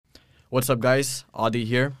What's up, guys? Adi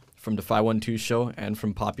here from the 512 Show and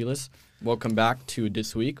from Populous. Welcome back to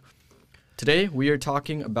This Week. Today, we are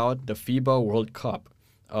talking about the FIBA World Cup.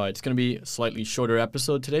 It's going to be a slightly shorter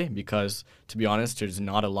episode today because, to be honest, there's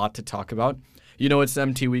not a lot to talk about. You know, it's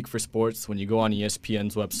empty week for sports when you go on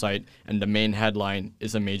ESPN's website and the main headline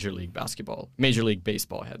is a Major League Baseball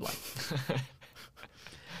headline.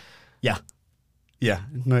 Yeah.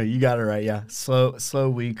 No, you got it right. Yeah. Slow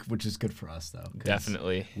week, which is good for us, though.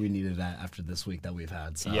 Definitely. We needed that after this week that we've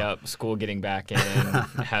had. So. Yep. School getting back in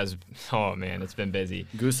it's been busy.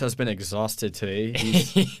 Goose has been exhausted today.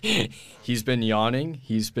 He's been yawning.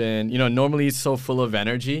 He's been, normally he's so full of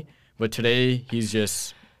energy, but today he's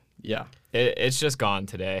just, It's just gone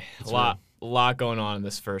today. A lot going on in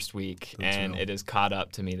this first week, and it is caught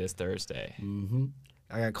up to me this Thursday. Mm-hmm.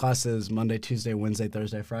 I got classes Monday, Tuesday, Wednesday,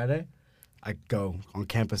 Thursday, Friday. I go on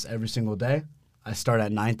campus every single day. I start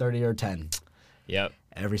at 9:30 or 10. Yep.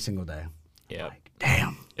 Every single day. Yep. Like,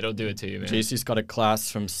 damn. It'll do it to you, man. JC's got a class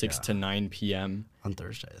from 6 to 9 p.m. on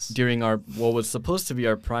Thursdays. During what was supposed to be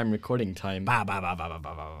our prime recording time. Hey,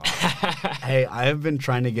 I have been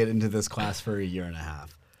trying to get into this class for a year and a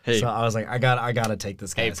half. Hey. So I was like, I gotta take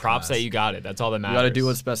this class. Hey, props that you got it. That's all that matters. You got to do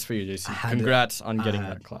what's best for you, JC. Congrats on getting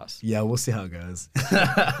that class. Yeah, we'll see how it goes.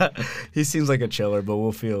 He seems like a chiller, but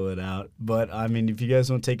we'll feel it out. But, I mean, if you guys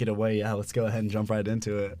want to take it away, let's go ahead and jump right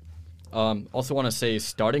into it. Also want to say,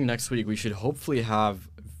 starting next week, we should hopefully have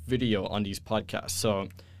video on these podcasts. So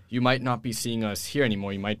you might not be seeing us here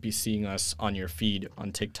anymore. You might be seeing us on your feed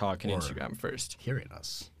on TikTok and Instagram first. Hearing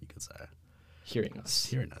us, you could say. Hearing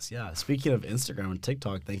us, yeah. Speaking of Instagram and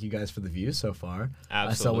TikTok, thank you guys for the views so far.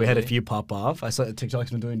 Absolutely. I saw we had a few pop off. I saw TikTok's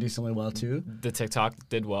been doing decently well too. The TikTok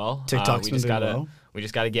did well. TikTok's been doing well. We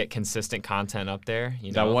just got to get consistent content up there.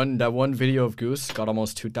 That one video of Goose got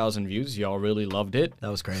almost 2,000 views. Y'all really loved it.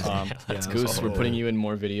 That was crazy. That's Goose. We're putting you in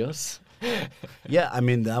more videos. Yeah, I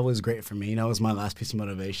mean, that was great for me. It was my last piece of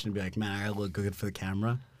motivation to be like, man, I gotta look good for the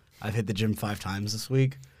camera. I've hit the gym 5 times this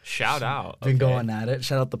week. Shout out. Been going at it.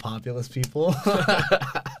 Shout out the Populous people.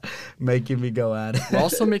 Making me go at it. We're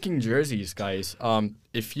also making jerseys, guys.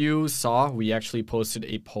 If you saw, we actually posted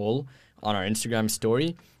a poll on our Instagram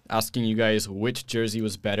story asking you guys which jersey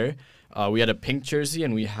was better. We had a pink jersey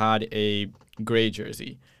and we had a gray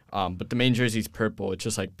jersey. But the main jersey is purple. It's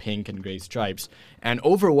just like pink and gray stripes. And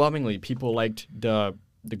overwhelmingly, people liked the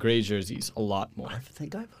gray jerseys a lot more. I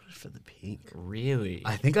think I voted for the pink. Really?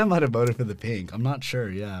 I think I might have voted for the pink. I'm not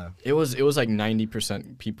sure, yeah. It was like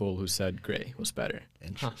 90% people who said gray was better.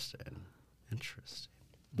 Interesting.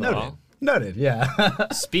 Well, Noted, yeah.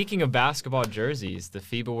 Speaking of basketball jerseys, the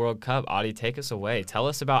FIBA World Cup, Adi, take us away. Tell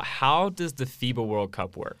us about how does the FIBA World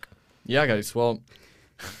Cup work? Yeah, guys, well,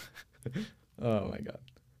 oh my God.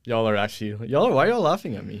 Why are y'all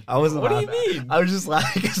laughing at me? I wasn't What laughing. do you mean? I was just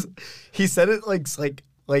laughing because he said it like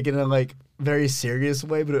in a very serious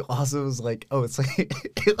way, but it also was like,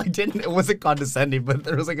 it wasn't condescending, but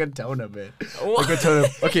there was like a tone of it. Like a tone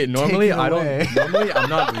of, Okay, normally away. Normally I'm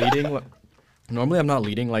not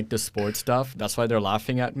leading like the sports stuff. That's why they're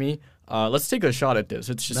laughing at me. Let's take a shot at this.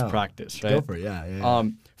 It's just practice, right? Go for it, yeah.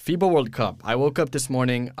 FIBA World Cup. I woke up this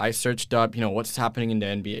morning. I searched up, what's happening in the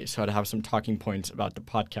NBA, so I'd have some talking points about the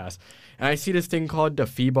podcast. And I see this thing called the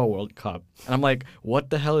FIBA World Cup, and I'm like, what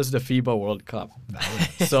the hell is the FIBA World Cup?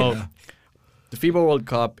 So, the FIBA World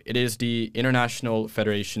Cup, it is the International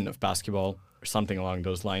Federation of Basketball or something along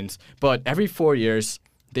those lines. But every 4 years,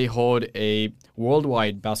 they hold a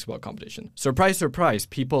worldwide basketball competition. Surprise, surprise,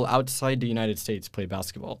 people outside the United States play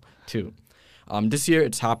basketball too. This year,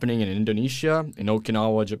 it's happening in Indonesia, in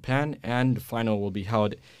Okinawa, Japan, and the final will be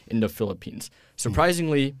held in the Philippines.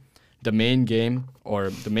 Surprisingly, the main game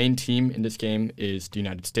or the main team in this game is the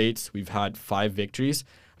United States. We've had 5 victories.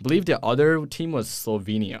 I believe the other team was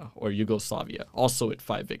Slovenia or Yugoslavia, also with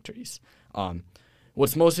 5 victories.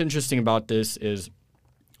 What's most interesting about this is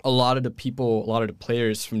a lot of the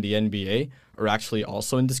players from the NBA are actually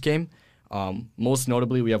also in this game. Most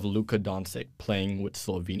notably, we have Luka Doncic playing with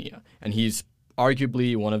Slovenia, and he's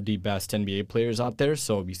arguably one of the best NBA players out there,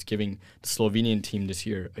 so he's giving the Slovenian team this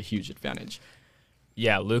year a huge advantage.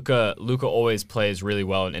 Yeah, Luka always plays really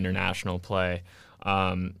well in international play.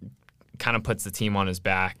 Kind of puts the team on his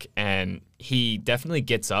back, and he definitely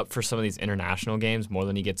gets up for some of these international games more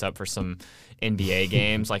than he gets up for some NBA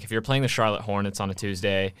games. Like if you're playing the Charlotte Hornets on a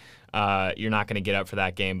Tuesday, you're not going to get up for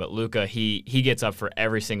that game. But Luka, he gets up for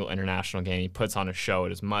every single international game. He puts on a show.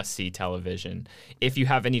 It is must-see television. If you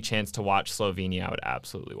have any chance to watch Slovenia, I would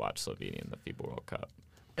absolutely watch Slovenia in the FIBA World Cup.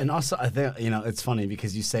 And also, I think, it's funny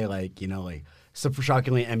because you say, super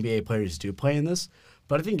shockingly, NBA players do play in this.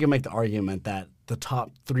 but I think you can make the argument that the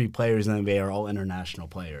top 3 players in the NBA are all international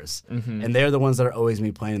players. And they're the ones that are always going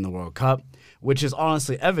to be playing in the World Cup, which is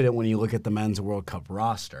honestly evident when you look at the men's World Cup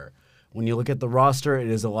roster. When you look at the roster, it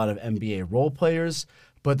is a lot of NBA role players,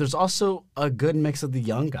 but there's also a good mix of the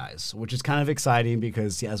young guys, which is kind of exciting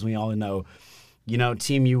because, as we all know,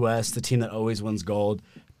 Team US, the team that always wins gold,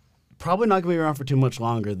 probably not going to be around for too much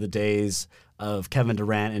longer, the days of Kevin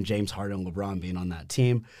Durant and James Harden and LeBron being on that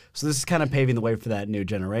team. So this is kind of paving the way for that new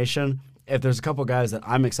generation. If there's a couple guys that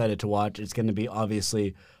I'm excited to watch, it's going to be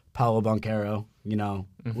obviously Paolo Banchero.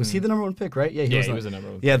 Was he the number 1 pick, right? Yeah, he was the number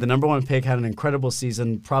 1 pick. Yeah, the number 1 pick, had an incredible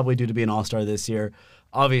season, probably due to be an all-star this year.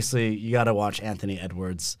 Obviously, you got to watch Anthony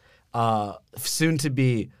Edwards. Soon to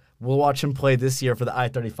be, we'll watch him play this year for the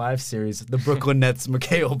I-35 series, the Brooklyn Nets,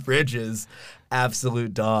 Mikal Bridges,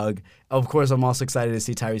 absolute dog. Of course, I'm also excited to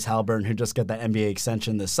see Tyrese Halliburton, who just got that NBA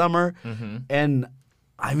extension this summer. And,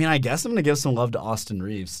 I guess I'm going to give some love to Austin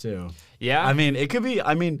Reeves, too. Yeah. It could be,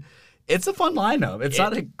 it's a fun lineup. It's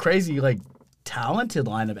not a crazy, talented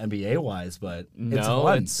lineup NBA-wise, but it's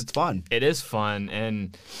fun. It's fun. It is fun.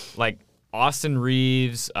 And, Austin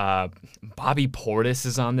Reeves, Bobby Portis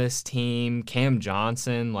is on this team, Cam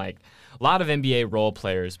Johnson, a lot of NBA role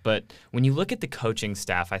players. But when you look at the coaching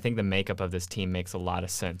staff, I think the makeup of this team makes a lot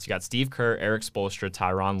of sense. You got Steve Kerr, Eric Spoelstra,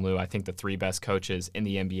 Tyronn Lue, I think the 3 best coaches in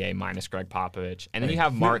the NBA minus Greg Popovich. And then you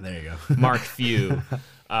have Mark Few,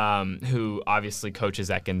 who obviously coaches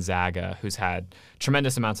at Gonzaga, who's had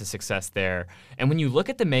tremendous amounts of success there. And when you look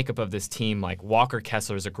at the makeup of this team, Walker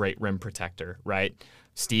Kessler is a great rim protector, right?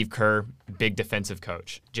 Steve Kerr, big defensive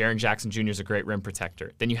coach. Jaren Jackson Jr. is a great rim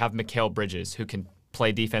protector. Then you have Mikal Bridges, who can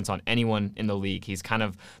play defense on anyone in the league. He's kind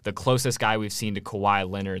of the closest guy we've seen to Kawhi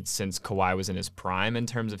Leonard since Kawhi was in his prime in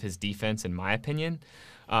terms of his defense, in my opinion,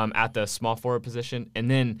 at the small forward position.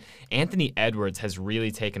 And then Anthony Edwards has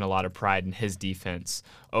really taken a lot of pride in his defense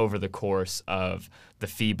over the course of the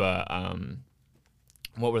FIBA,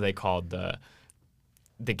 what were they called?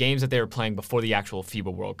 The games that they were playing before the actual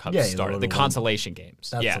FIBA World Cup started, the consolation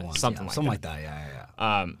games. That's the one. Something like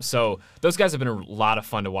that. So those guys have been a lot of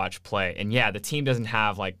fun to watch play. And the team doesn't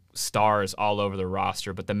have stars all over the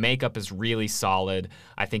roster, but the makeup is really solid.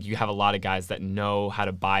 I think you have a lot of guys that know how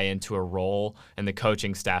to buy into a role, and the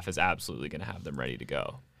coaching staff is absolutely going to have them ready to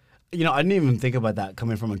go. I didn't even think about that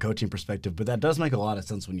coming from a coaching perspective, but that does make a lot of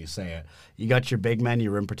sense when you say it. You got your big men,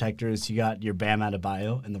 your rim protectors, you got your Bam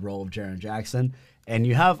Adebayo in the role of Jaren Jackson, and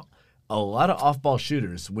you have a lot of off-ball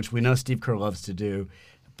shooters, which we know Steve Kerr loves to do.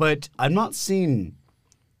 But I'm not seeing,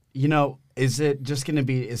 is it just going to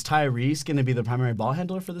be, is Tyrese going to be the primary ball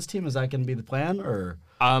handler for this team? Is that going to be the plan, or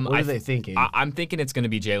what are they thinking? I'm thinking it's going to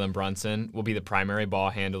be Jalen Brunson will be the primary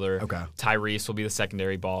ball handler. Okay. Tyrese will be the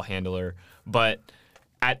secondary ball handler. But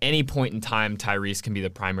at any point in time, Tyrese can be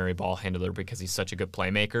the primary ball handler because he's such a good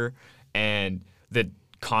playmaker. And the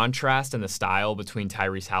contrast and the style between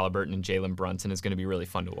Tyrese Halliburton and Jalen Brunson is going to be really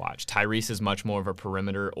fun to watch. Tyrese is much more of a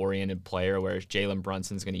perimeter-oriented player, whereas Jalen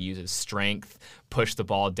Brunson is going to use his strength, push the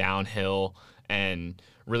ball downhill, and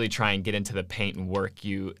really try and get into the paint and work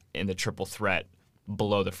you in the triple threat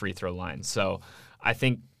below the free throw line. So I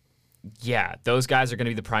think, those guys are going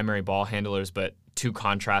to be the primary ball handlers, but 2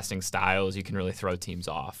 contrasting styles, you can really throw teams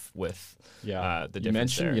off with the difference. You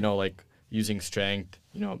mentioned, using strength,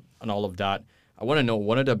 and all of that. I want to know,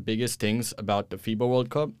 one of the biggest things about the FIBA World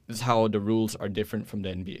Cup is how the rules are different from the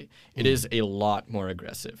NBA. It is a lot more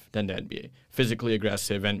aggressive than the NBA, physically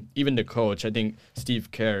aggressive. And even the coach, I think Steve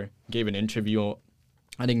Kerr gave an interview,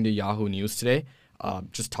 I think the Yahoo News today,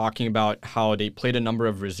 just talking about how they played a number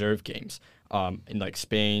of reserve games in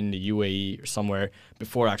Spain, the UAE, or somewhere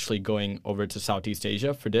before actually going over to Southeast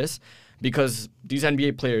Asia for this. Because these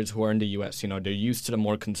NBA players who are in the U.S., they're used to the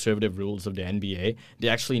more conservative rules of the NBA. They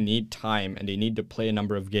actually need time, and they need to play a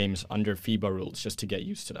number of games under FIBA rules just to get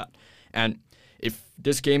used to that. And if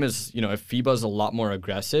this game is, if FIBA is a lot more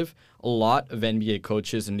aggressive, a lot of NBA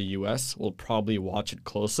coaches in the U.S. will probably watch it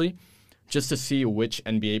closely just to see which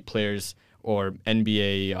NBA players or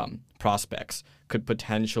NBA prospects could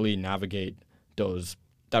potentially navigate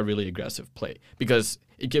that really aggressive play. Because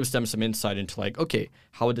it gives them some insight into okay,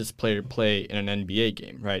 how would this player play in an NBA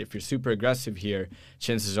game, right? If you're super aggressive here,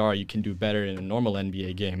 chances are you can do better in a normal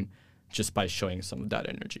NBA game just by showing some of that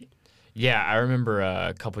energy. Yeah, I remember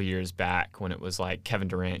a couple years back when it was Kevin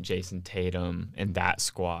Durant, Jason Tatum, and that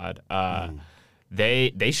squad.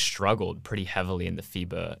 They struggled pretty heavily in the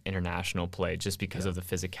FIBA international play just because of the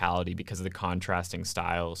physicality, because of the contrasting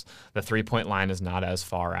styles. The three-point line is not as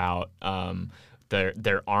far out.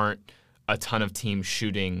 There aren't a ton of teams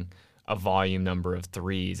shooting a volume number of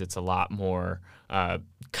threes. It's a lot more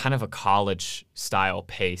kind of a college-style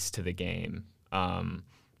pace to the game.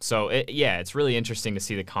 So it's really interesting to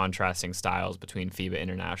see the contrasting styles between FIBA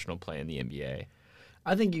international play and the NBA.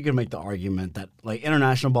 I think you can make the argument that like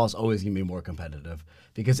international ball is always going to be more competitive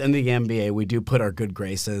because in the NBA we do put our good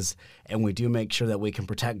graces and we do make sure that we can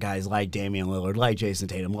protect guys like Damian Lillard, like Jason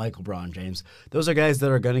Tatum, like LeBron James. Those are guys that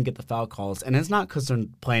are going to get the foul calls, and it's not because they're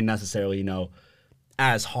playing necessarily,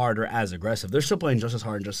 as hard or as aggressive. They're still playing just as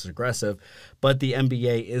hard and just as aggressive, but the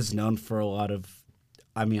NBA is known for a lot of,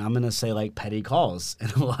 I'm going to say like petty calls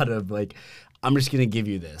and a lot of like, I'm just going to give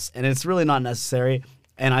you this, and it's really not necessary.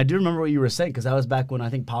 And I do remember what you were saying because that was back when I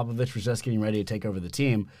think Popovich was just getting ready to take over the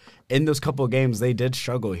team. In those couple of games, they did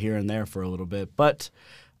struggle here and there for a little bit. But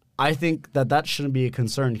I think that shouldn't be a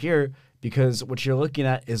concern here because what you're looking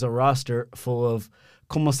at is a roster full of,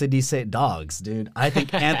 como se dice, dogs, dude. I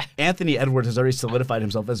think Anthony Edwards has already solidified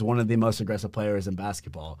himself as one of the most aggressive players in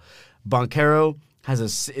basketball. Banchero is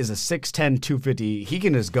a 6'10", 250. He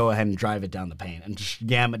can just go ahead and drive it down the paint and just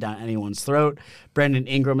yam it down anyone's throat. Brandon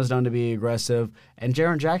Ingram is known to be aggressive, and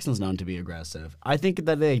Jaren Jackson's known to be aggressive. I think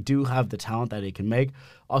that they do have the talent that he can make.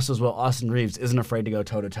 Also, as well, Austin Reeves isn't afraid to go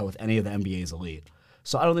toe-to-toe with any of the NBA's elite.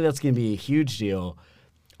 So I don't think that's going to be a huge deal.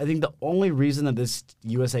 I think the only reason that this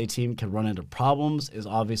USA team can run into problems is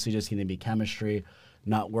obviously just going to be chemistry,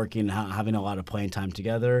 not working, having a lot of playing time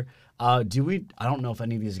together. I don't know if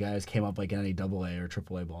any of these guys came up like any AA or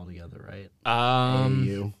AAA ball together, right?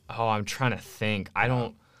 I'm trying to think. I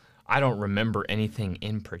don't remember anything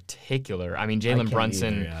in particular. I mean, Jalen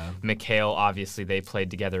Brunson, Mikhail, obviously they played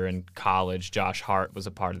together in college. Josh Hart was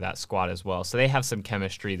a part of that squad as well. So they have some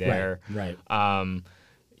chemistry there. Right.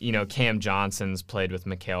 Cam Johnson's played with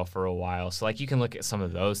Mikhail for a while. So, you can look at some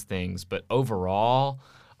of those things. But overall,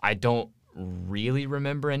 I don't really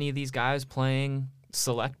remember any of these guys playing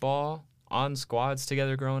select ball on squads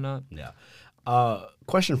together growing up. Yeah.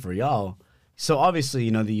 Question for y'all. So, obviously,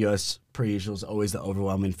 the U.S. per usual is always the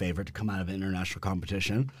overwhelming favorite to come out of an international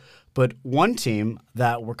competition. But one team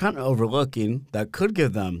that we're kind of overlooking that could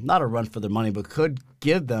give them, not a run for their money, but could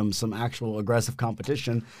give them some actual aggressive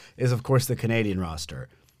competition is, of course, the Canadian roster.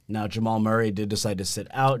 Now, Jamal Murray did decide to sit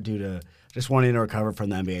out due to just wanting to recover from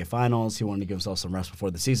the NBA Finals. He wanted to give himself some rest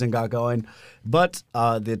before the season got going. But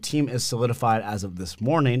the team is solidified as of this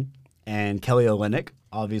morning, and Kelly Olynyk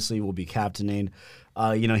obviously will be captaining.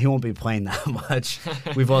 He won't be playing that much.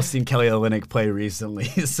 We've all seen Kelly Olynyk play recently,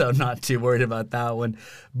 so not too worried about that one.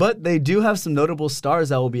 But they do have some notable stars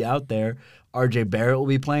that will be out there. RJ Barrett will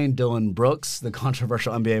be playing, Dylan Brooks, the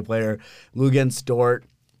controversial NBA player, Luguentz Dort,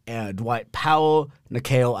 and Dwight Powell,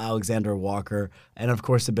 Nickeil Alexander-Walker, and of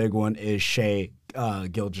course the big one is Shai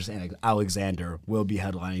Gilgeous-Alexander will be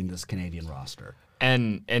headlining this Canadian roster.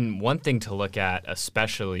 And one thing to look at,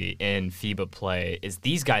 especially in FIBA play, is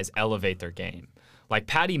these guys elevate their game. Like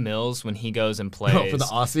Patty Mills, when he goes and plays for the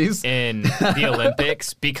Aussies in the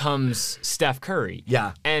Olympics, becomes Steph Curry.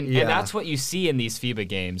 And that's what you see in these FIBA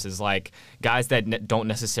games is like guys that don't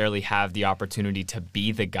necessarily have the opportunity to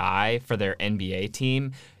be the guy for their NBA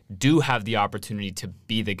team do have the opportunity to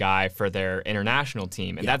be the guy for their international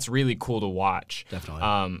team. And that's really cool to watch.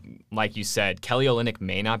 Definitely. Like you said, Kelly Olynyk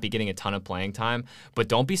may not be getting a ton of playing time, but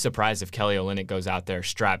don't be surprised if Kelly Olynyk goes out there,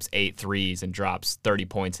 straps 8 threes, and drops 30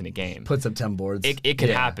 points in a game. Puts up 10 boards. It could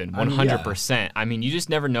happen, 100%. I mean, you just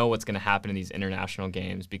never know what's going to happen in these international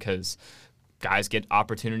games because guys get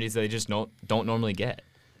opportunities that they just don't normally get.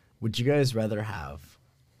 Would you guys rather have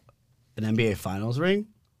an NBA Finals ring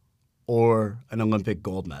or an Olympic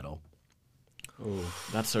gold medal? Ooh,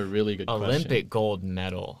 that's a really good question. Olympic gold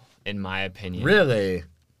medal, in my opinion. Really?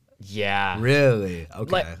 Yeah. Really?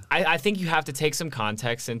 Okay. I think you have to take some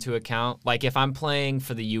context into account. Like, if I'm playing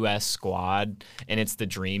for the U.S. squad and it's the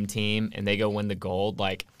Dream Team and they go win the gold,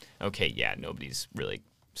 okay, yeah, nobody's really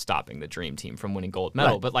stopping the Dream Team from winning gold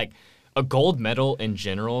medal. Right. But, a gold medal in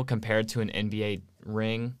general compared to an NBA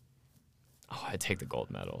ring, I'd take the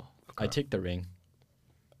gold medal. Okay. I'd take the ring.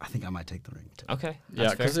 I think I might take the ring too. Okay. Yeah,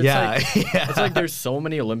 because it's like there's so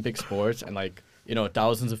many Olympic sports and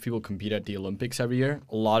thousands of people compete at the Olympics every year.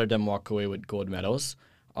 A lot of them walk away with gold medals.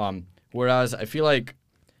 Whereas I feel like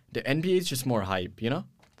the NBA is just more hype,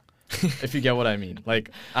 if you get what I mean. I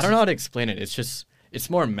don't know how to explain it. It's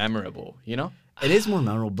more memorable, It is more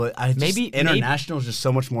memorable, but maybe international is just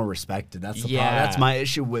so much more respected. That's the problem. That's my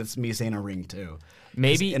issue with me saying a ring too.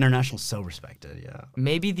 Maybe international is so respected, yeah.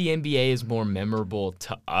 Maybe the NBA is more memorable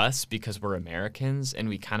to us because we're Americans and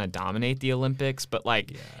we kind of dominate the Olympics. But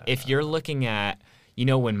if you're looking at,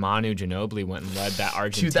 when Manu Ginobili went and led that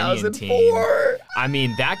Argentinian team, I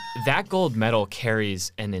mean that gold medal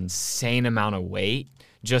carries an insane amount of weight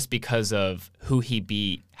just because of who he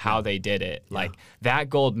beat, how they did it. That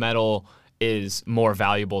gold medal is more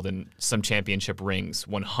valuable than some championship rings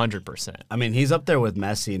 100%. I mean, he's up there with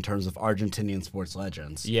Messi in terms of Argentinian sports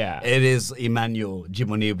legends. Yeah. It is Emmanuel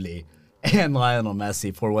Gimonible and Lionel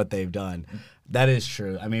Messi for what they've done. That is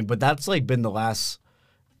true. I mean, but that's like been the last,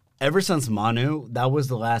 ever since Manu, that was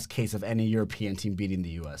the last case of any European team beating the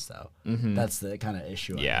U.S., though. That's the kind of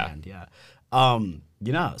issue at hand,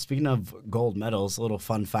 speaking of gold medals, a little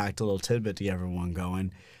fun fact, a little tidbit to get everyone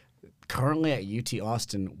going. Currently at UT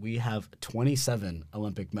Austin, we have 27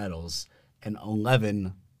 Olympic medals and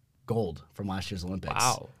 11 gold from last year's Olympics.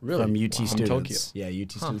 Wow. Really? From UT Wow. students. From Tokyo. Yeah,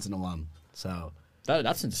 UT students and alum. So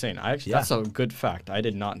That's insane. That's a good fact. I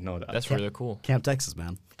did not know that. That's really cool. Camp Texas,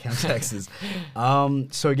 man. Camp Texas.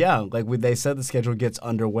 They said the schedule gets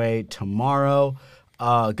underway tomorrow.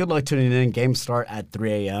 Good luck tuning in. Games start at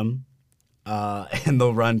 3 a.m. And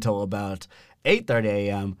they'll run till about 8:30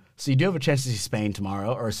 a.m. So you do have a chance to see Spain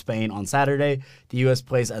tomorrow or Spain on Saturday. The U.S.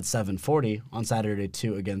 plays at 7:40 on Saturday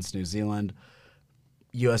too against New Zealand.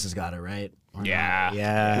 U.S. has got it, right? Or Yeah. not?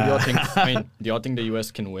 Yeah. Do y'all think the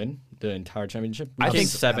U.S. can win the entire championship? I think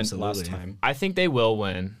seventh last absolutely. time. I think they will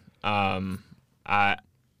win. I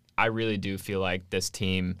really do feel like this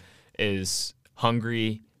team is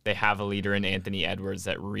hungry. They have a leader in Anthony Edwards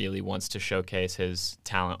that really wants to showcase his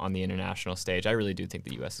talent on the international stage. I really do think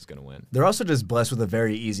the U.S. is going to win. They're also just blessed with a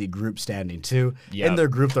very easy group standing too. Yep. In their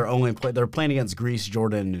group, they're playing against Greece,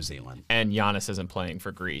 Jordan, and New Zealand. And Giannis isn't playing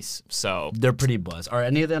for Greece, so They're pretty blessed. Are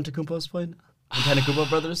any of the Antetokounmpos playing? Antetokounmpo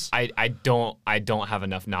brothers? I don't have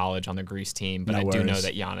enough knowledge on the Greece team, but No I do know worries.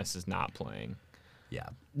 that Giannis is not playing. Yeah,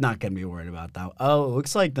 not gonna be worried about that. Oh, it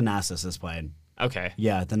looks like the Nasus is playing. Okay.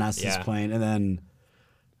 Yeah, the Nasus is Yeah. playing, and then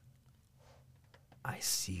I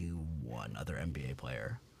see one other NBA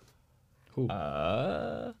player. Who?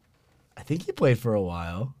 I think he played for a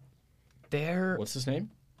while. There. What's his name?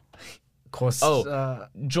 Giorgio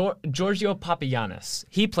Papagiannis.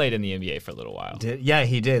 He played in the NBA for a little while. Yeah,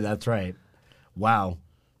 he did. That's right. Wow.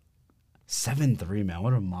 7'3", man.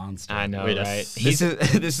 What a monster. I know, Wait, right? that's- This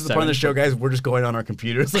is the part of the show, guys. We're just going on our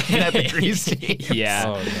computers looking at the Greece team. Yeah.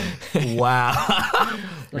 Oh, no. Wow.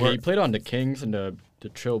 Okay, he played on the Kings and the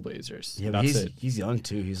Trailblazers. Yeah, but That's it. he's young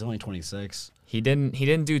too. He's only 26. He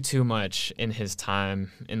didn't do too much in his time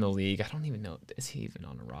in the league. I don't even know, is he even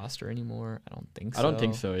on a roster anymore? I don't think so. I don't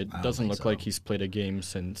think so. It I don't doesn't think look so. like he's played a game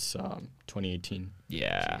since 2018.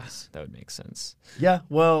 Yeah, that would make sense. Yeah,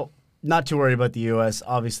 well, not too worried about the U.S.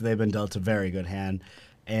 Obviously, they've been dealt a very good hand.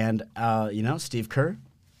 And, Steve Kerr,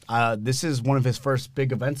 this is one of his first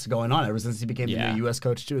big events going on ever since he became the new U.S.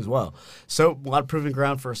 coach, too, as well. So, a lot of proving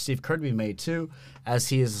ground for Steve Kerr to be made, too, as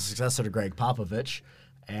he is a successor to Greg Popovich.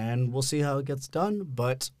 And we'll see how it gets done.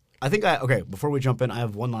 But I think before we jump in, I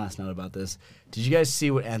have one last note about this. Did you guys see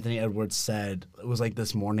what Anthony Edwards said? It was like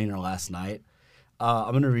this morning or last night.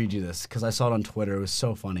 I'm going to read you this because I saw it on Twitter. It was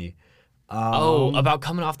so funny. About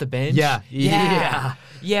coming off the bench? Yeah.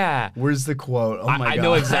 Yeah. Where's the quote? Oh my God. I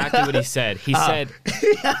know exactly what he said. He said,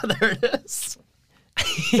 Yeah, there it is.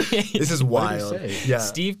 This is wild. What did he say? Yeah.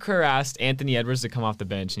 Steve Kerr asked Anthony Edwards to come off the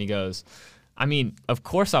bench, and he goes, I mean, of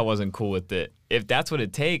course I wasn't cool with it. If that's what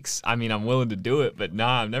it takes, I mean, I'm willing to do it, but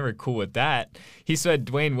nah, I'm never cool with that. He said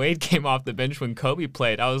Dwayne Wade came off the bench when Kobe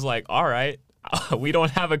played. I was like, all right, we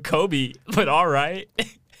don't have a Kobe, but all right.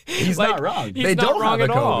 He's Like, not wrong. he's They not don't wrong have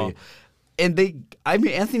a at all. Kobe. And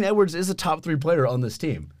Anthony Edwards is a top 3 player on this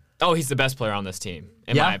team. Oh, he's the best player on this team,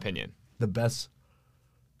 in Yeah. my opinion. The best.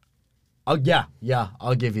 Oh, yeah,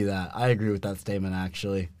 I'll give you that. I agree with that statement,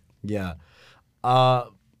 actually. Yeah. I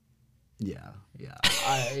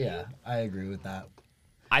agree with that.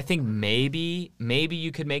 I think maybe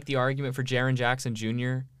you could make the argument for Jaren Jackson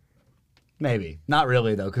Jr. Maybe. Not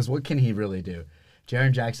really, though, because what can he really do?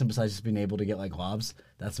 Jaren Jackson, besides just being able to get, like, lobs,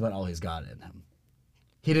 that's about all he's got in him.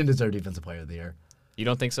 He didn't deserve Defensive Player of the Year. You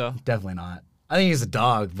don't think so? Definitely not. I think he's a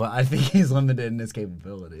dog, but I think he's limited in his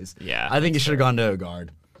capabilities. Yeah, I think he should have gone to a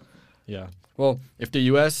guard. Yeah. Well, if the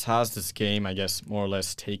U.S. has this game, I guess, more or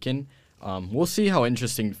less taken, we'll see how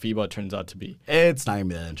interesting FIBA turns out to be. It's not going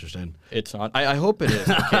to be that interesting. It's not. I hope it is.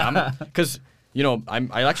 Okay, because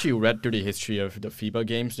I actually read through the history of the FIBA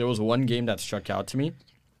games. There was one game that struck out to me.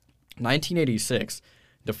 1986,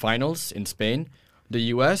 the finals in Spain. The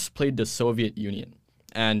U.S. played the Soviet Union,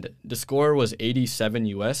 and the score was 87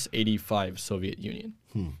 U.S., 85 Soviet Union.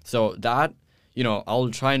 So that, I'll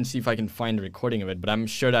try and see if I can find a recording of it, but I'm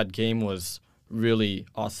sure that game was really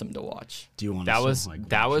awesome to watch. Do you want That to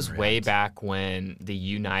was way back when the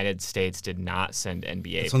United States did not send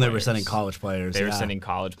NBA That's when they were players. sending college players. They were sending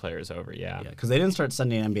college players over, Yeah, because they didn't start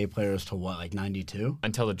sending NBA players till what, like 92?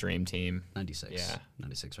 until the Dream Team. 96. Yeah.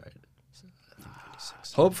 96, right.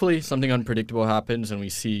 hopefully something unpredictable happens and we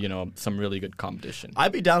see, some really good competition.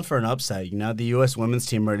 I'd be down for an upset. The U.S. women's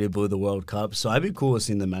team already blew the World Cup, so I'd be cool with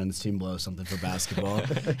seeing the men's team blow something for basketball.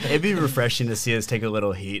 It'd be refreshing to see us take a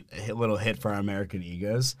little hit for our American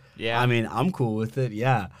egos. Yeah. I mean, I'm cool with it,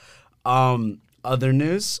 yeah. Other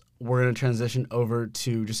news, we're going to transition over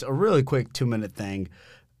to just a really quick 2-minute thing.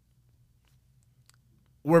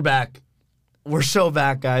 We're back. We're so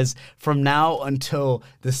back, guys. From now until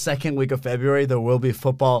the second week of February, there will be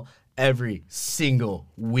football every single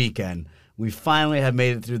weekend. We finally have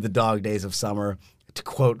made it through the dog days of summer, to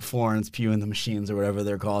quote Florence Pugh and the Machines or whatever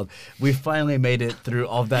they're called. We finally made it through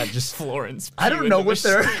all that. Just Florence Pugh I don't know what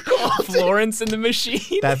they're called. Florence and the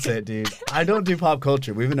Machine. That's it, dude. I don't do pop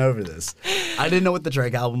culture. We've been over this. I didn't know what the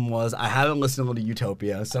Drake album was. I haven't listened to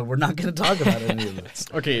Utopia, so we're not going to talk about any of this.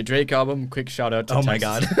 Okay, Drake album, quick shout out to Oh my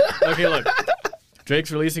Texas. God. Okay, look.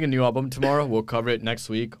 Drake's releasing a new album tomorrow. We'll cover it next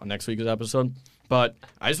week on next week's episode. But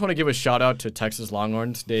I just want to give a shout out to Texas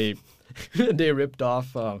Longhorns. They ripped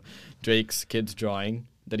off Drake's kid's drawing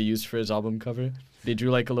that he used for his album cover. They drew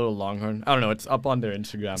like a little longhorn. I don't know. It's up on their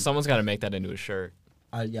Instagram. Someone's got to make that into a shirt.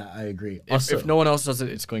 Yeah, I agree. If no one else does it,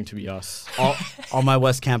 it's going to be us. all my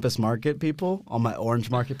West Campus Market people, all my Orange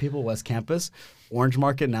Market people, West Campus, Orange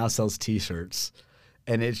Market now sells T-shirts.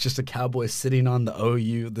 And it's just a cowboy sitting on the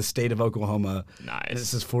OU, the state of Oklahoma. Nice. And it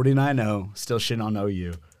says 49-0, still shitting on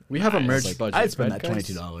OU. We have a merch Like, budget. I'd spend right, that guys?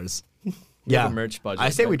 $22. We have a merch budget. I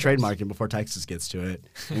say we right, guys? trademark it before Texas gets to it,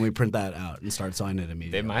 and we print that out and start selling it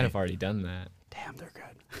immediately. They might have already done that. Damn, they're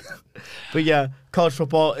good. But yeah, college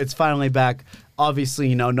football, it's finally back.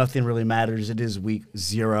 Obviously, nothing really matters. It is week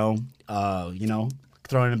 0.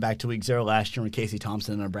 Throwing it back to week 0 last year when Casey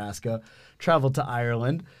Thompson in Nebraska traveled to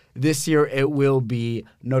Ireland. This year, it will be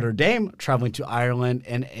Notre Dame traveling to Ireland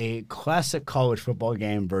in a classic college football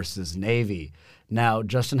game versus Navy. Now,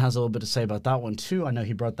 Justin has a little bit to say about that one, too. I know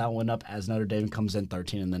he brought that one up as Notre Dame comes in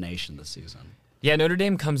 13 in the nation this season. Yeah, Notre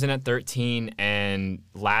Dame comes in at 13, and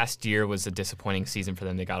last year was a disappointing season for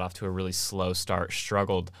them. They got off to a really slow start,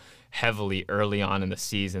 struggled heavily early on in the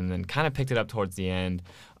season, then kind of picked it up towards the end.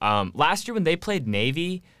 Last year when they played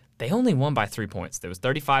Navy, they only won by 3 points. It was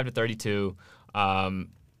 35-32.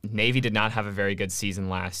 Navy did not have a very good season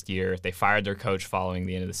last year. They fired their coach following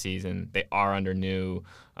the end of the season. They are under a new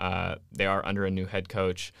head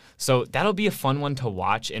coach. So that'll be a fun one to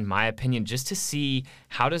watch, in my opinion, just to see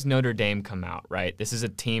how does Notre Dame come out, right? This is a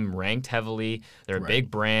team ranked heavily. They're a big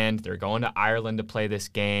brand. They're going to Ireland to play this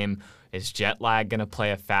game. Is jet lag going to play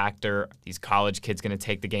a factor? Are these college kids going to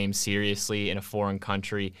take the game seriously in a foreign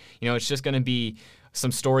country? It's just going to be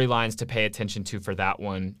some storylines to pay attention to for that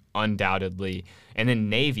one, undoubtedly. And then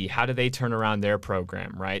Navy, how do they turn around their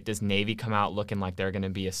program, right? Does Navy come out looking like they're going to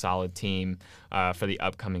be a solid team for the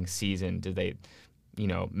upcoming season? Do they,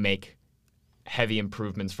 make heavy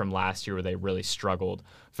improvements from last year where they really struggled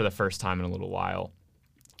for the first time in a little while?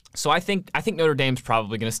 So I think Notre Dame's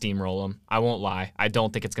probably going to steamroll them. I won't lie. I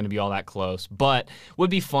don't think it's going to be all that close. But would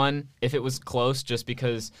be fun if it was close just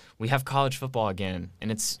because we have college football again,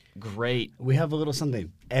 and it's great. We have a little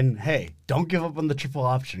something. And, hey, don't give up on the triple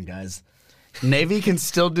option, guys. Navy can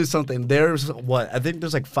still do something. I think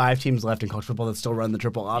there's like 5 teams left in college football that still run the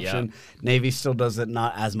triple option. Yep. Navy still does it,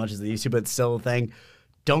 not as much as they used to, but it's still a thing.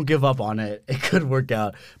 Don't give up on it. It could work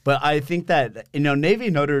out. But I think that, Navy,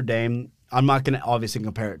 Notre Dame, I'm not going to obviously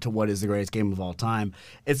compare it to what is the greatest game of all time.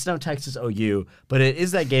 It's no Texas OU, but it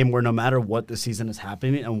is that game where no matter what the season is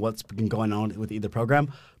happening and what's been going on with either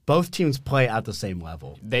program, both teams play at the same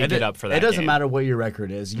level. They get up for that. It doesn't game. matter what your record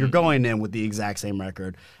is. You're going in with the exact same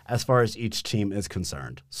record as far as each team is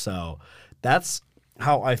concerned. So that's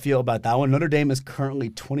how I feel about that one. Notre Dame is currently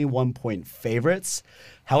 21-point favorites.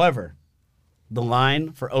 However, the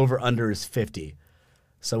line for over-under is 50.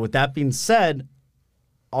 So with that being said,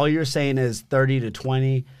 all you're saying is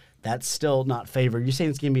 30-20. That's still not favored. You're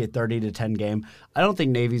saying it's going to be a 30-10 game. I don't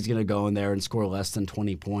think Navy's going to go in there and score less than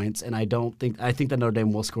 20 points, and I think that Notre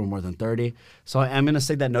Dame will score more than 30. So I am going to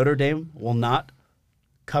say that Notre Dame will not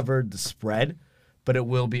cover the spread, but it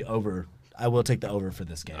will be over. I will take the over for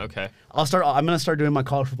this game. Okay. I'm going to start doing my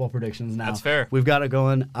college football predictions now. That's fair. We've got it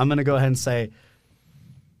going. I'm going to go ahead and say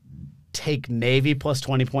take Navy plus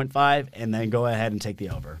 20.5 and then go ahead and take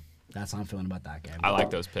the over. That's how I'm feeling about that game. I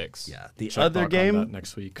like those picks. Yeah. The Check other back on game, that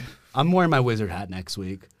next week. I'm wearing my wizard hat next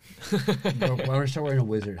week. We're going to start wearing a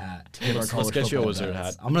wizard hat. To give our Let's college get you a football wizard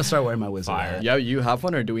bets. hat. I'm going to start wearing my wizard Fire. hat. Yeah, you have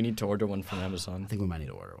one, or do we need to order one from Amazon? I think we might need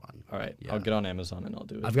to order one. All right, Yeah. I'll get on Amazon and I'll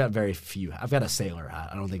do it. I've got very few. I've got a sailor hat.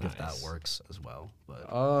 I don't think if that works as well.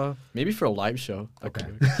 But Maybe for a live show. Okay.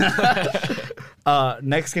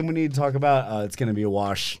 Next game we need to talk about, it's going to be a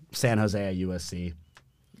wash. San Jose at USC.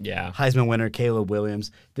 Yeah. Heisman winner Caleb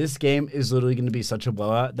Williams. This game is literally going to be such a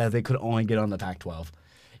blowout that they could only get on the Pac-12.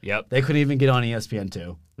 Yep. They couldn't even get on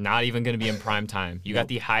ESPN2. Not even going to be in prime time. You got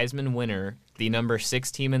the Heisman winner, the number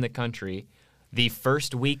 6 team in the country, the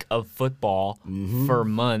first week of football for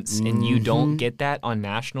months, and you don't get that on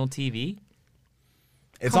national TV?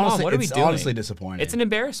 It's Come on, honestly, what are we it's doing? honestly disappointing. It's an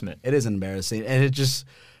embarrassment. It is embarrassing, and it just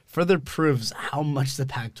further proves how much the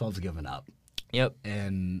Pac-12's given up Yep.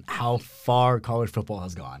 and how far college football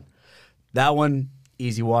has gone. That one,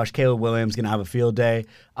 easy wash. Caleb Williams going to have a field day.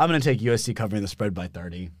 I'm going to take USC covering the spread by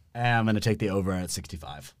 30, and I'm going to take the over at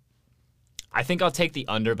 65. I think I'll take the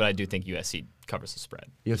under, but I do think USC covers the spread.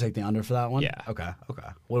 You'll take the under for that one? Yeah. Okay.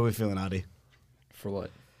 What are we feeling, Adi? For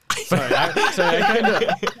what?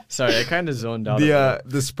 I kind of zoned out.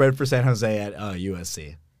 The spread for San Jose at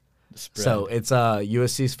USC. Spread. So it's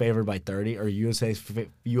USC's favored by 30, or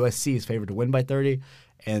USC is favored to win by 30,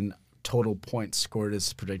 and total points scored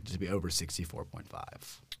is predicted to be over 64.5.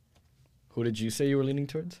 Who did you say you were leaning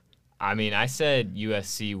towards? I mean, I said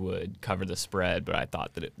USC would cover the spread, but I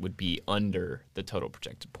thought that it would be under the total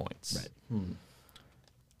projected points. Right.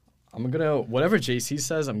 I'm gonna whatever JC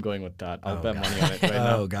says. I'm going with that. I'll bet money on it right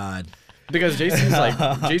now Oh God. because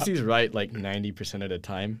JC's right like 90% of the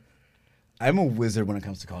time. I'm a wizard when it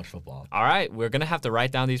comes to college football. All right, we're going to have to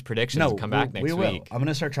write down these predictions and come back next we will. week. I'm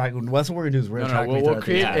gonna start tracking. That's what we're gonna do. Is we're gonna track.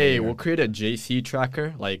 We'll create a JC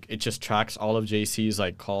tracker. Like it just tracks all of JC's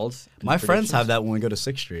like calls. and My friends predictions. have that when we go to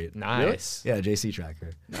 6th Street. Nice. Yeah, JC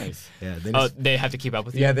tracker. Nice. Yeah. They Oh, just, they have to keep up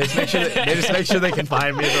with you? yeah. They just make sure. They just make sure they can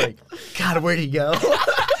find me. They're like, God, where'd he go?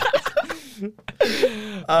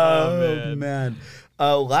 Oh man.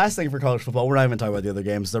 Last thing for college football, we're not even talking about the other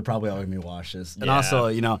games. They're probably all going to be washes. And Yeah. also,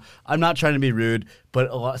 I'm not trying to be rude, but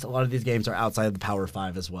a lot of these games are outside of the Power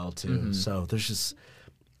 5 as well, too. So there's just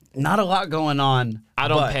not a lot going on. I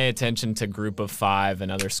don't but pay attention to Group of 5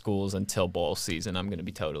 and other schools until bowl season. I'm going to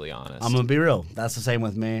be totally honest. I'm going to be real. That's the same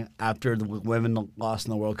with me. After the women lost in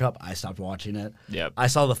the World Cup, I stopped watching it. Yep. I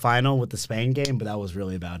saw the final with the Spain game, but that was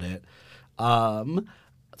really about it.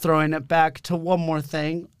 Throwing it back to one more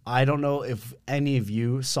thing. I don't know if any of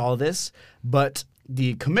you saw this, but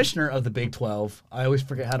the commissioner of the Big 12, I always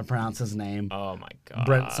forget how to pronounce his name, Oh, my God.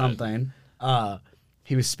 Brent something.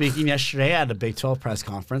 He was speaking yesterday at a Big 12 press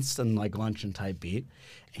conference and like luncheon type beat.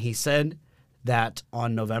 He said that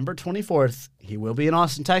on November 24th, he will be in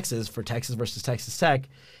Austin, Texas for Texas versus Texas Tech.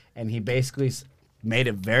 And he basically made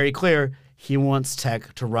it very clear he wants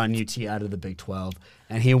Tech to run UT out of the Big 12,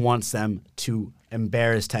 and he wants them to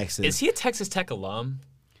embarrass Texas. Is he a Texas Tech alum?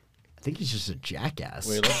 I think he's just a jackass.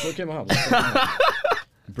 Wait, let's look him up.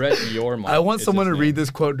 Brett Yormark. I want is someone to his read name. this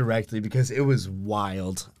quote directly because it was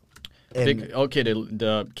wild. And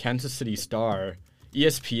The Kansas City Star,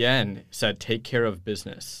 ESPN said, "Take care of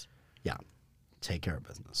business." yeah, take care of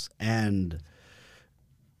business. And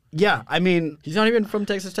yeah, I mean, He's not even from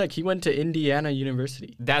Texas Tech. He went to Indiana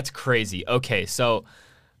University. That's crazy. Okay, so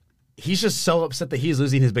he's just so upset that he's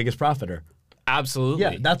losing his biggest profiter. absolutely.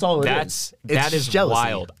 Yeah, that's all it is. is. It's That is just jealousy.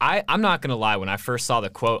 wild. I'm not going to lie. When I first saw the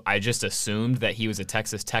quote, I just assumed that he was a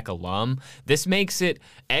Texas Tech alum. This makes it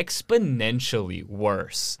exponentially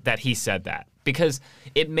worse that he said that, because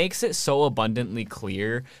it makes it so abundantly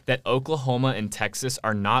clear that Oklahoma and Texas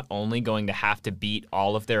are not only going to have to beat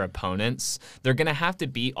all of their opponents, they're going to have to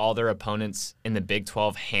beat all their opponents in the Big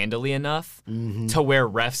 12 handily enough to where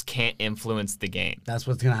refs can't influence the game. That's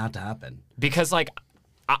what's going to have to happen. Because, like,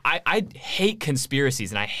 I hate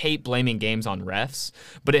conspiracies and I hate blaming games on refs,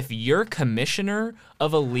 but if your commissioner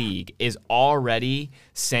of a league is already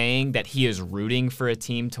saying that he is rooting for a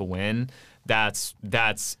team to win, that's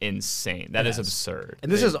insane. That is absurd. And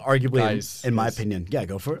this is arguably, guys, in my yes. opinion, yeah,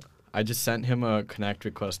 go for it. I just sent him a connect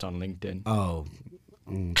request on LinkedIn. Oh,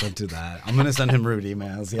 don't do that. I'm going to send him rude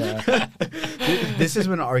emails, yeah. This has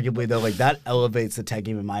been arguably, though, like that elevates the Tech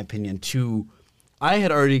game, in my opinion, to... I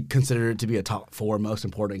had already considered it to be a top 4 most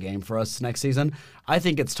important game for us next season. I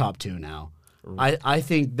think it's top 2 now. I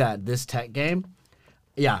think that this Tech game,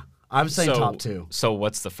 yeah, I'm saying top 2. So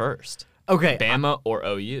what's the first? Okay. Bama or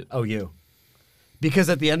OU? OU. Because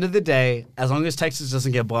at the end of the day, as long as Texas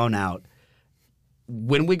doesn't get blown out,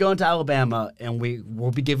 when we go into Alabama, and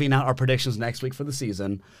we'll be giving out our predictions next week for the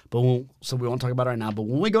season, so we won't talk about it right now, but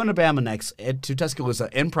when we go into Bama next, to Tuscaloosa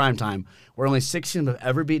in primetime, where only 6 teams have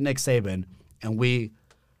ever beat Nick Saban, and we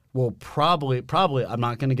will probably, I'm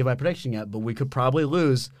not going to give my prediction yet, but we could probably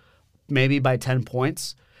lose maybe by 10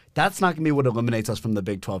 points. That's not going to be what eliminates us from the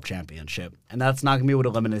Big 12 championship. And that's not going to be what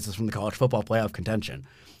eliminates us from the college football playoff contention.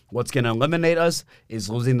 What's going to eliminate us is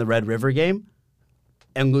losing the Red River game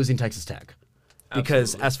and losing Texas Tech.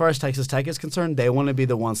 Because as far as Texas Tech is concerned, they want to be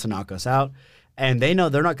the ones to knock us out. And they know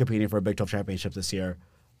they're not competing for a Big 12 championship this year,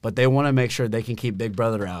 but they want to make sure they can keep Big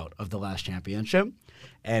Brother out of the last championship.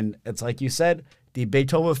 And it's like you said, the Big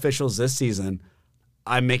 12 officials this season,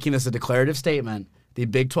 I'm making this a declarative statement, the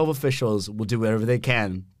Big 12 officials will do whatever they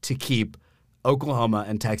can to keep Oklahoma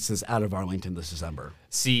and Texas out of Arlington this December.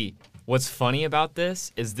 See, what's funny about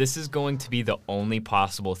this is going to be the only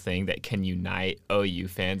possible thing that can unite OU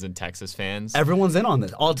fans and Texas fans. Everyone's in on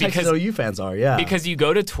this. All Texas OU fans are, yeah. Because you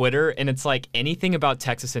go to Twitter and it's like anything about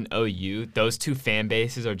Texas and OU, those two fan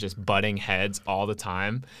bases are just butting heads all the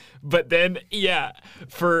time. But then, yeah,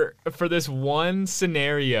 for this one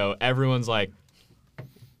scenario, everyone's like,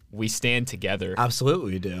 we stand together.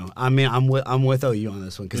 Absolutely, we do. I mean, I'm with OU on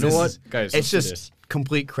this one because You know what, guys? it's let's do just this.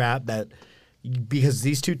 complete crap that because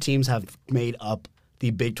these two teams have made up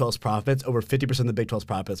the Big 12's profits, over 50% of the Big 12's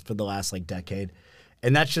profits for the last decade,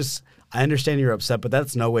 and that's just. I understand you're upset, but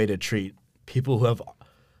that's no way to treat people who have.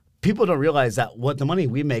 People don't realize that what the money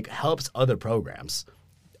we make helps other programs.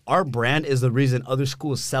 Our brand is the reason other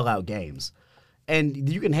schools sell out games, and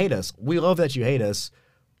you can hate us. We love that you hate us,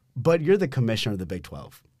 but you're the commissioner of the Big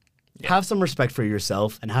 12. Have some respect for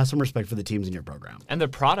yourself and have some respect for the teams in your program. And the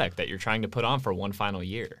product that you're trying to put on for one final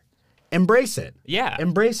year. Embrace it. Yeah.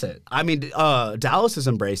 Embrace it. I mean, Dallas is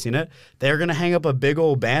embracing it. They're going to hang up a big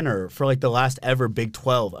old banner for the last ever Big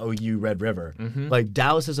 12 OU Red River. Mm-hmm.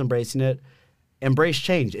 Dallas is embracing it. Embrace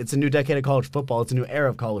change. It's a new decade of college football. It's a new era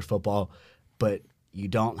of college football. But you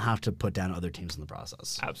don't have to put down other teams in the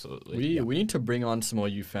process. Absolutely. We need to bring on some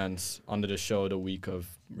OU fans onto the show the week of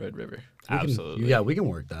Red River. Absolutely. Yeah, we can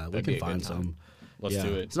work that. That'd we be can a find good time. some. Let's Yeah.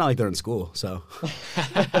 do it. It's not like they're in school, so.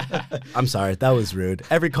 I'm sorry, that was rude.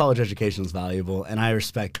 Every college education is valuable, and I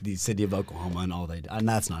respect the city of Oklahoma and all they do. And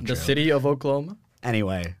that's not The true. city of Oklahoma?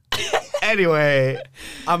 Anyway,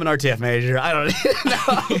 I'm an RTF major. I don't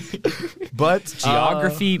know. But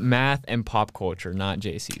Geography, math, and pop culture, not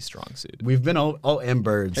JC's strong suit. we've been all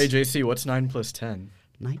M-birds. Hey, JC, what's 9 plus 10?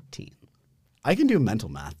 19. I can do mental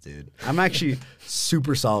math, dude. I'm actually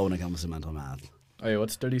super solid when it comes to mental math. Oh, yeah,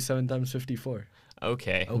 what's 37 times 54?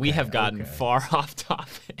 Okay, we have gotten far off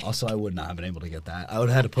topic. Also, I would not have been able to get that. I would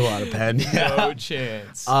have had to pull out a pen. No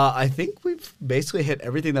chance. I think we've basically hit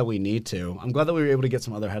everything that we need to. I'm glad that we were able to get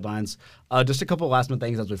some other headlines. Just a couple of last-minute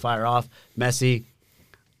things as we fire off. Messi,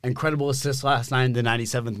 incredible assist last night in the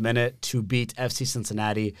 97th minute to beat FC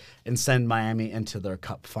Cincinnati and send Miami into their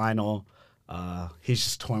cup final. He's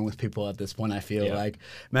just toying with people at this point, I feel like.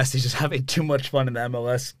 Messi's just having too much fun in the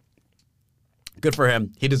MLS. Good for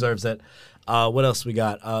him. He deserves it. What else we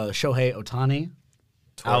got? Shohei Ohtani.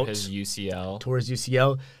 Tore his UCL. Towards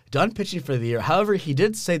UCL. Done pitching for the year. However, he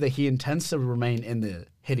did say that he intends to remain in the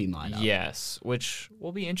hitting lineup. Yes, which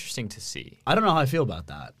will be interesting to see. I don't know how I feel about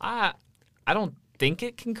that. I don't think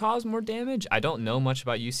it can cause more damage. I don't know much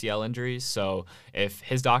about UCL injuries, so if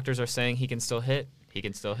his doctors are saying he can still hit, he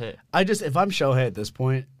can still hit. If I'm Shohei at this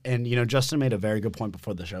point, and Justin made a very good point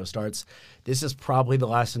before the show starts, this is probably the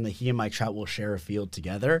last time that he and Mike Trout will share a field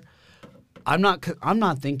together. I'm not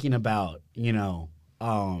thinking about,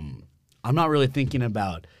 I'm not really thinking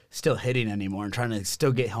about still hitting anymore and trying to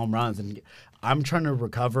still get home runs. And I'm trying to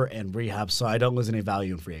recover and rehab so I don't lose any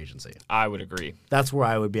value in free agency. I would agree. That's where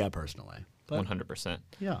I would be at personally. But 100%.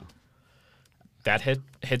 yeah. That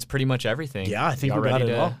hits pretty much everything. Yeah, I think Y'all we got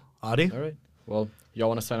ready it to- all. Adi? All right. Well, y'all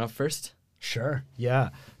want to sign off first? Sure. Yeah.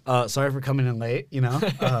 Sorry for coming in late.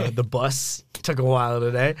 The bus took a while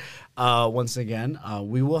today. Once again,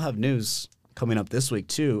 we will have news coming up this week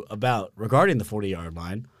too regarding the 40-yard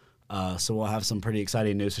line. So we'll have some pretty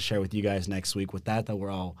exciting news to share with you guys next week with that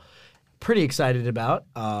we're all pretty excited about.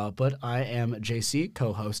 But I am JC,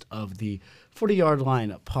 co-host of the 40-Yard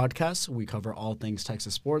Line podcast. We cover all things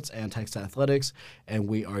Texas sports and Texas athletics, and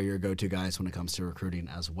we are your go-to guys when it comes to recruiting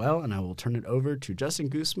as well. And I will turn it over to Justin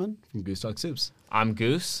Gooseman from Goose Talks Hoops. I'm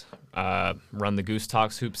Goose, run the Goose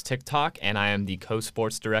Talks Hoops TikTok, and I am the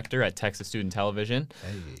co-sports director at Texas Student Television.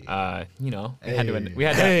 Hey. We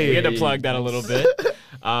had to plug that a little bit.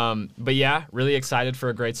 But yeah, really excited for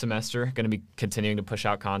a great semester. Going to be continuing to push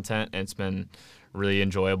out content, and it's been really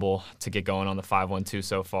enjoyable to get going on the 512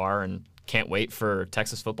 so far, and can't wait for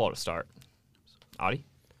Texas football to start. Adi?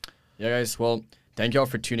 Yeah, guys. Well, thank y'all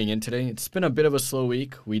for tuning in today. It's been a bit of a slow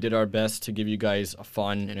week. We did our best to give you guys a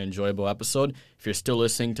fun and enjoyable episode. If you're still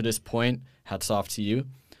listening to this point, hats off to you.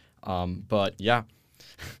 But yeah,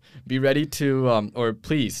 be ready to, or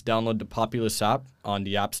please download the Populous app on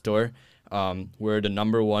the App Store. We're the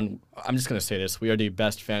number one. I'm just going to say this. We are the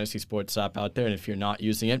best fantasy sports app out there. And if you're not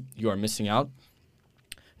using it, you are missing out.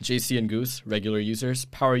 JC and Goose, regular users,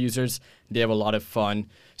 power users, they have a lot of fun.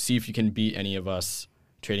 See if you can beat any of us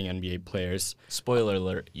trading NBA players. Spoiler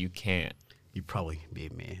alert, you can't. You probably can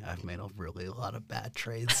beat me. I've made a lot of bad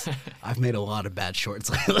trades. I've made a lot of bad shorts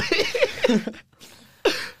lately.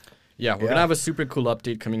 Yeah, we're going to have a super cool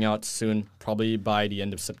update coming out soon, probably by the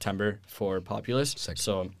end of September for Populous.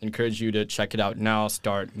 So encourage you to check it out now,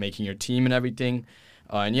 start making your team and everything.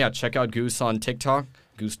 And yeah, check out Goose on TikTok,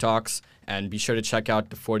 Goose Talks, and be sure to check out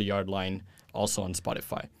the 40-Yard Line also on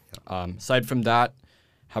Spotify. Aside from that,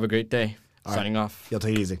 have a great day. Signing off. You'll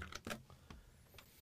take it easy.